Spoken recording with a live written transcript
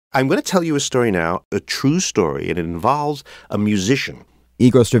I'm going to tell you a story now, a true story, and it involves a musician.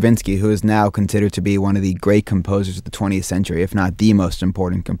 Igor Stravinsky, who is now considered to be one of the great composers of the 20th century, if not the most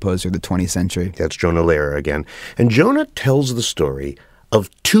important composer of the 20th century. That's Jonah Lehrer again. And Jonah tells the story of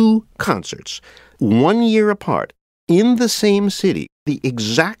two concerts, 1 year apart, in the same city, the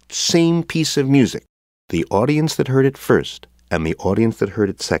exact same piece of music. The audience that heard it first and the audience that heard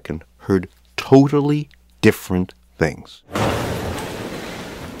it second heard totally different things.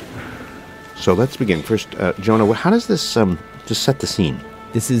 So let's begin. First, Jonah, how does this just set the scene?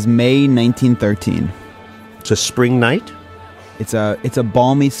 This is May 1913. It's a spring night? It's a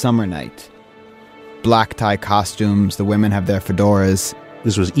balmy summer night. Black tie costumes, the women have their fedoras.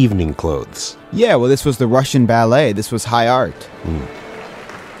 This was evening clothes. Yeah, well, this was the Russian ballet. This was high art.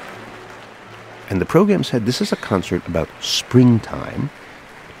 And the program said this is a concert about springtime.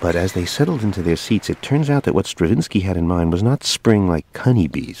 But as they settled into their seats, it turns out that what Stravinsky had in mind was not spring like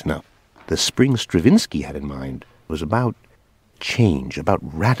honeybees. No, the spring Stravinsky had in mind was about change, about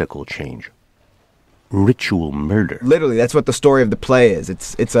radical change. Ritual murder. Literally, that's what the story of the play is.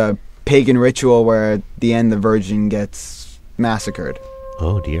 It's a pagan ritual where at the end the virgin gets massacred.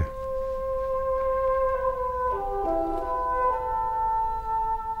 Oh, dear.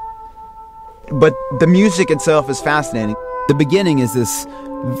 But the music itself is fascinating. The beginning is this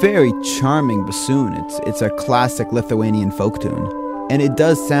very charming bassoon. It's a classic Lithuanian folk tune. And it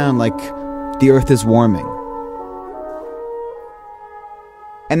does sound like the earth is warming.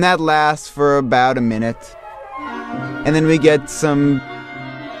 And that lasts for about a minute. And then we get some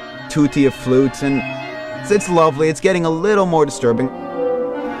tutti of flutes, and it's lovely. It's getting a little more disturbing.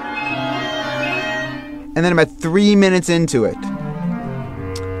 And then about 3 minutes into it,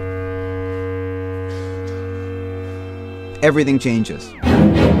 everything changes.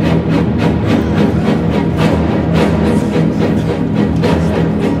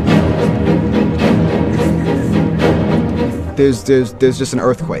 There's just an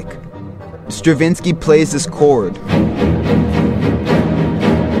earthquake. Stravinsky plays this chord.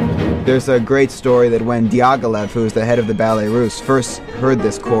 There's a great story that when Radiolab, who was the head of the Ballet Russe, first heard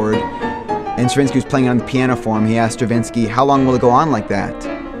this chord, and Stravinsky was playing it on the piano for him, he asked Stravinsky, "How long will it go on like that?"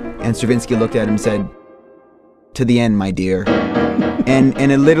 And Stravinsky looked at him and said, "To the end, my dear." And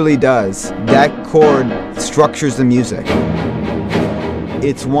it literally does. That chord structures the music.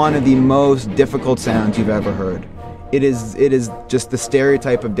 It's one of the most difficult sounds you've ever heard. It is just the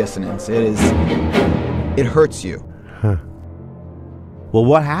stereotype of dissonance. It hurts you. Huh. Well,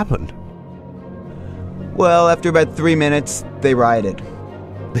 what happened? Well, after about 3 minutes, they rioted.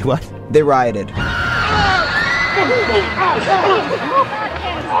 They what? They rioted.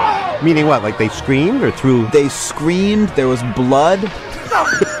 Meaning what? Like they screamed or threw? They screamed. There was blood.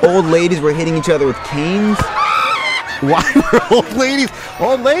 Old ladies were hitting each other with canes. Why were old ladies?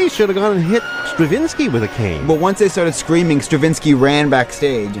 Old ladies should have gone and hit Stravinsky with a cane. But once they started screaming, Stravinsky ran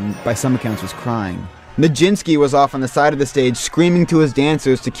backstage and by some accounts was crying. Nijinsky was off on the side of the stage screaming to his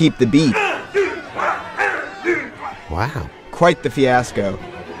dancers to keep the beat. Wow. Quite the fiasco.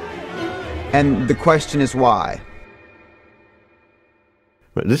 And the question is why?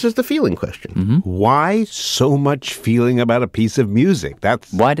 This is the feeling question. Why so much feeling about a piece of music?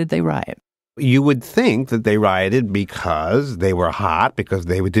 Why did they riot? You would think that they rioted because they were hot, because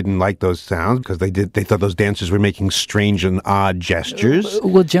they didn't like those sounds, because they thought those dancers were making strange and odd gestures.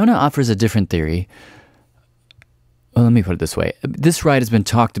 Well, Jonah offers a different theory. Well, let me put it this way. This riot has been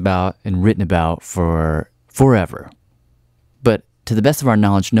talked about and written about for forever. But to the best of our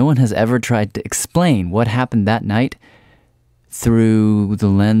knowledge, no one has ever tried to explain what happened that night through the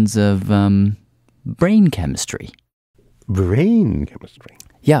lens of brain chemistry. Brain chemistry?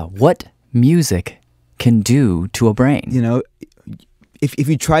 Yeah, what music can do to a brain. You know, if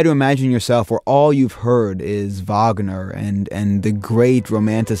you try to imagine yourself where all you've heard is Wagner and the great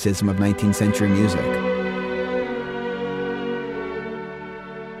romanticism of 19th century music.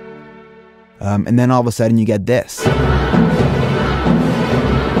 And then all of a sudden you get this.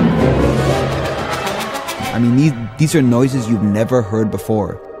 I mean, these are noises you've never heard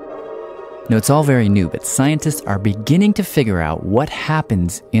before. No, it's all very new, but scientists are beginning to figure out what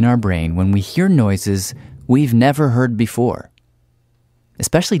happens in our brain when we hear noises we've never heard before,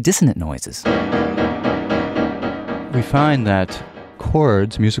 especially dissonant noises. We find that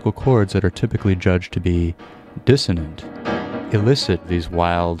musical chords that are typically judged to be dissonant, elicit these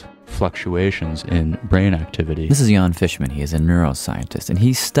wild fluctuations in brain activity. This is Jan Fishman. He is a neuroscientist, and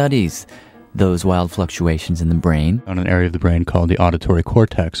he studies those wild fluctuations in the brain on an area of the brain called the auditory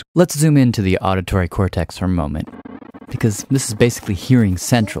cortex. Let's zoom into the auditory cortex for a moment, because this is basically hearing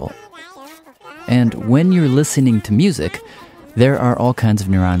central. And when you're listening to music, There are all kinds of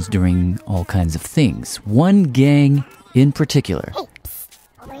neurons doing all kinds of things. One gang in particular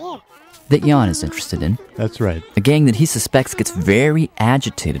that Jan is interested in. That's right. A gang that he suspects gets very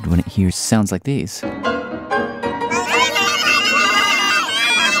agitated when it hears sounds like these.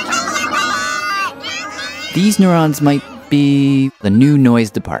 These neurons might be the new noise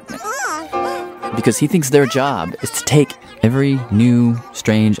department, because he thinks their job is to take every new,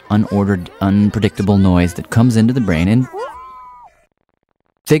 strange, unordered, unpredictable noise that comes into the brain and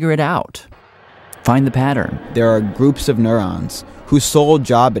figure it out. Find the pattern. There are groups of neurons whose sole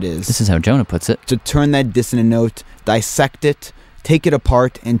job it is, This is how Jonah puts it, to turn that dissonant note, dissect it, take it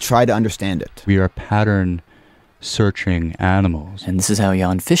apart, and try to understand it. We are pattern-searching animals. and this is how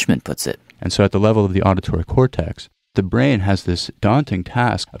Jan Fishman puts it. And so at the level of the auditory cortex, the brain has this daunting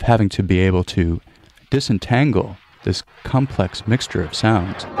task of having to be able to disentangle this complex mixture of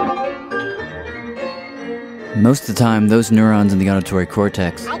sounds. Most of the time, those neurons in the auditory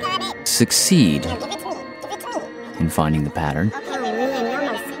cortex succeed in finding the pattern. Okay, we really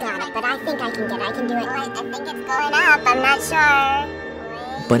almost got it, but I think I can get it. I can do it. I think it's going up. I'm not sure.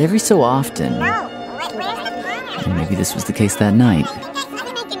 But every so often, No, where's the pattern? and maybe this was the case that night, That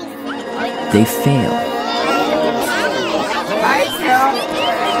doesn't make any sense. they fail.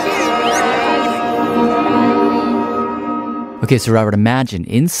 Okay, so Robert, imagine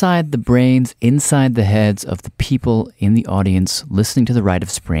inside the brains, inside the heads of the people in the audience listening to The Rite of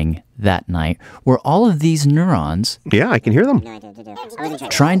Spring that night were all of these neurons Yeah, I can hear them.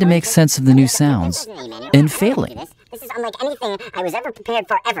 trying to make sense of the new sounds and failing. This is unlike anything I was ever prepared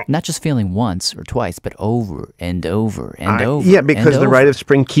for ever. Not just failing once or twice, but over and over and over. Yeah, because and the over. Rite of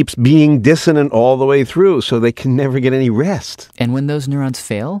Spring keeps being dissonant all the way through, so they can never get any rest. And when those neurons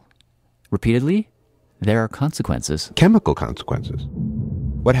fail repeatedly, there are consequences. Chemical consequences.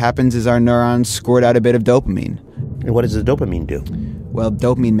 What happens is our neurons squirt out a bit of dopamine. And what does the dopamine do? Well,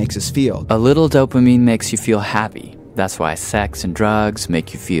 dopamine makes us feel. A little dopamine makes you feel happy. That's why sex and drugs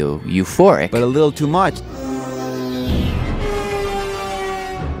make you feel euphoric. But a little too much.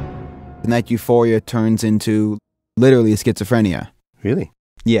 And that euphoria turns into literally schizophrenia. Really?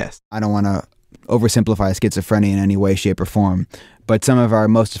 Yes. I don't want to oversimplify schizophrenia in any way, shape, or form, but some of our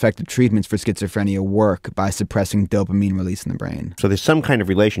most effective treatments for schizophrenia work by suppressing dopamine release in the brain. So there's some kind of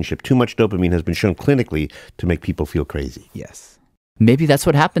relationship. Too much dopamine has been shown clinically to make people feel crazy. Yes. Maybe that's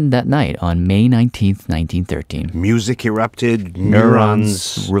what happened that night on May 19th, 1913. Music erupted,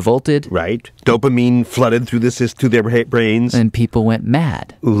 neurons revolted, right? Dopamine flooded through their brains. and people went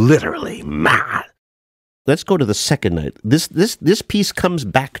mad. Literally mad. Let's go to the second night. This piece comes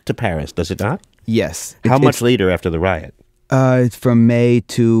back to Paris, does it not? Yes. How much later after the riot? It's from May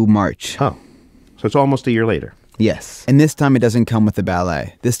to March. Oh, so it's almost a year later. Yes. And this time it doesn't come with the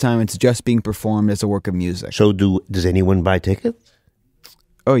ballet. This time it's just being performed as a work of music. So does anyone buy tickets?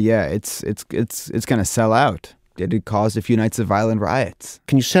 Oh yeah, it's going to sell out. It caused a few nights of violent riots.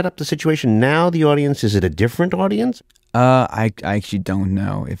 Can you set up the situation now? The audience, is it a different audience? I actually don't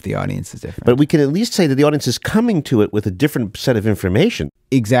know if the audience is different. But we can at least say that the audience is coming to it with a different set of information.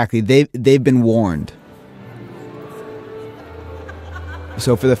 Exactly. They've been warned.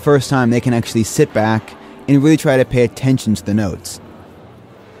 So for the first time, they can actually sit back and really try to pay attention to the notes.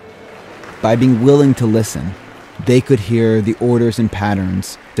 By being willing to listen, they could hear the orders and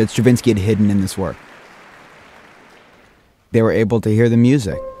patterns that Stravinsky had hidden in this work. They were able to hear the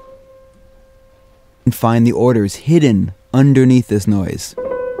music and find the orders hidden underneath this noise.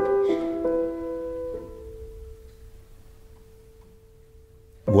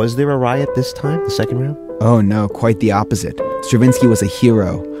 Was there a riot this time, the second round? Oh no, quite the opposite. Stravinsky was a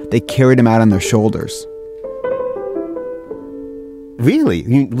hero. They carried him out on their shoulders. Really?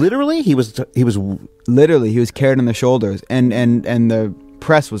 Literally? He was Literally, he was carried on the shoulders, and the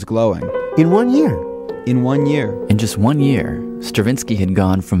press was glowing. in 1 year. In 1 year. In just 1 year, Stravinsky had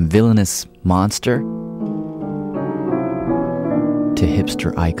gone from villainous monster to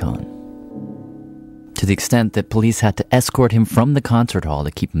hipster icon. To the extent that police had to escort him from the concert hall to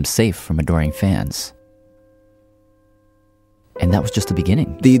keep him safe from adoring fans. And that was just the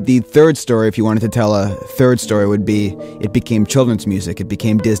beginning. The third story, if you wanted to tell a third story, would be it became children's music. It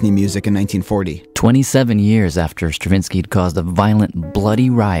became Disney music in 1940. 27 years after Stravinsky had caused a violent, bloody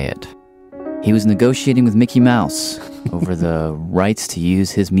riot, he was negotiating with Mickey Mouse over the rights to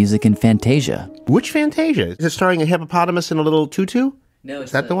use his music in Fantasia. Which Fantasia? Is it starring a hippopotamus in a little tutu? No,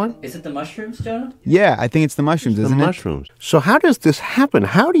 Is that the one? Is it the mushrooms, Jonah? Yeah, I think it's the mushrooms, The isn't it? mushrooms. So how does this happen?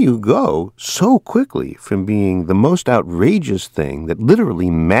 How do you go so quickly from being the most outrageous thing that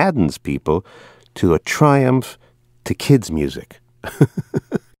literally maddens people to a triumph to kids' music?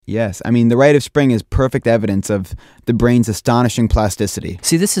 Yes, I mean, the rite of spring is perfect evidence of the brain's astonishing plasticity.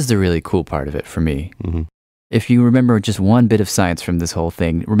 See, this is the really cool part of it for me. Mm-hmm. If you remember just one bit of science from this whole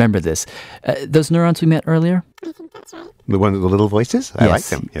thing, remember this. Those neurons we met earlier? I think that's right. The ones with the little voices? I like Yes.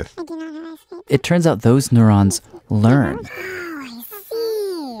 them, yes. I do not know how to speak. It turns out those neurons learn, Oh, I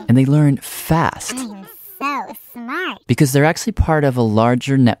see. and they learn fast I am so smart. because they're actually part of a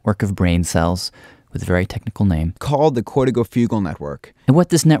larger network of brain cells with a very technical name. Called the corticofugal network. And what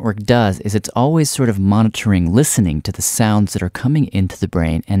this network does is it's always sort of monitoring, listening to the sounds that are coming into the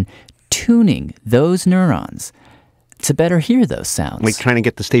brain and tuning those neurons to better hear those sounds. Like trying to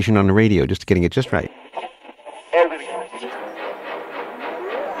get the station on the radio, just getting it just right.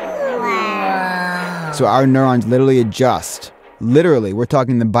 So our neurons literally adjust. Literally, we're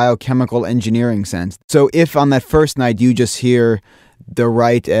talking the biochemical engineering sense. So if on that first night you just hear the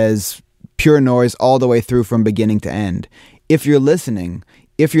rite as pure noise all the way through from beginning to end, if you're listening,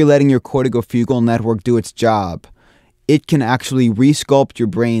 if you're letting your corticofugal network do its job, it can actually resculpt your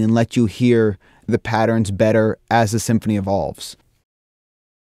brain and let you hear the patterns better as the symphony evolves.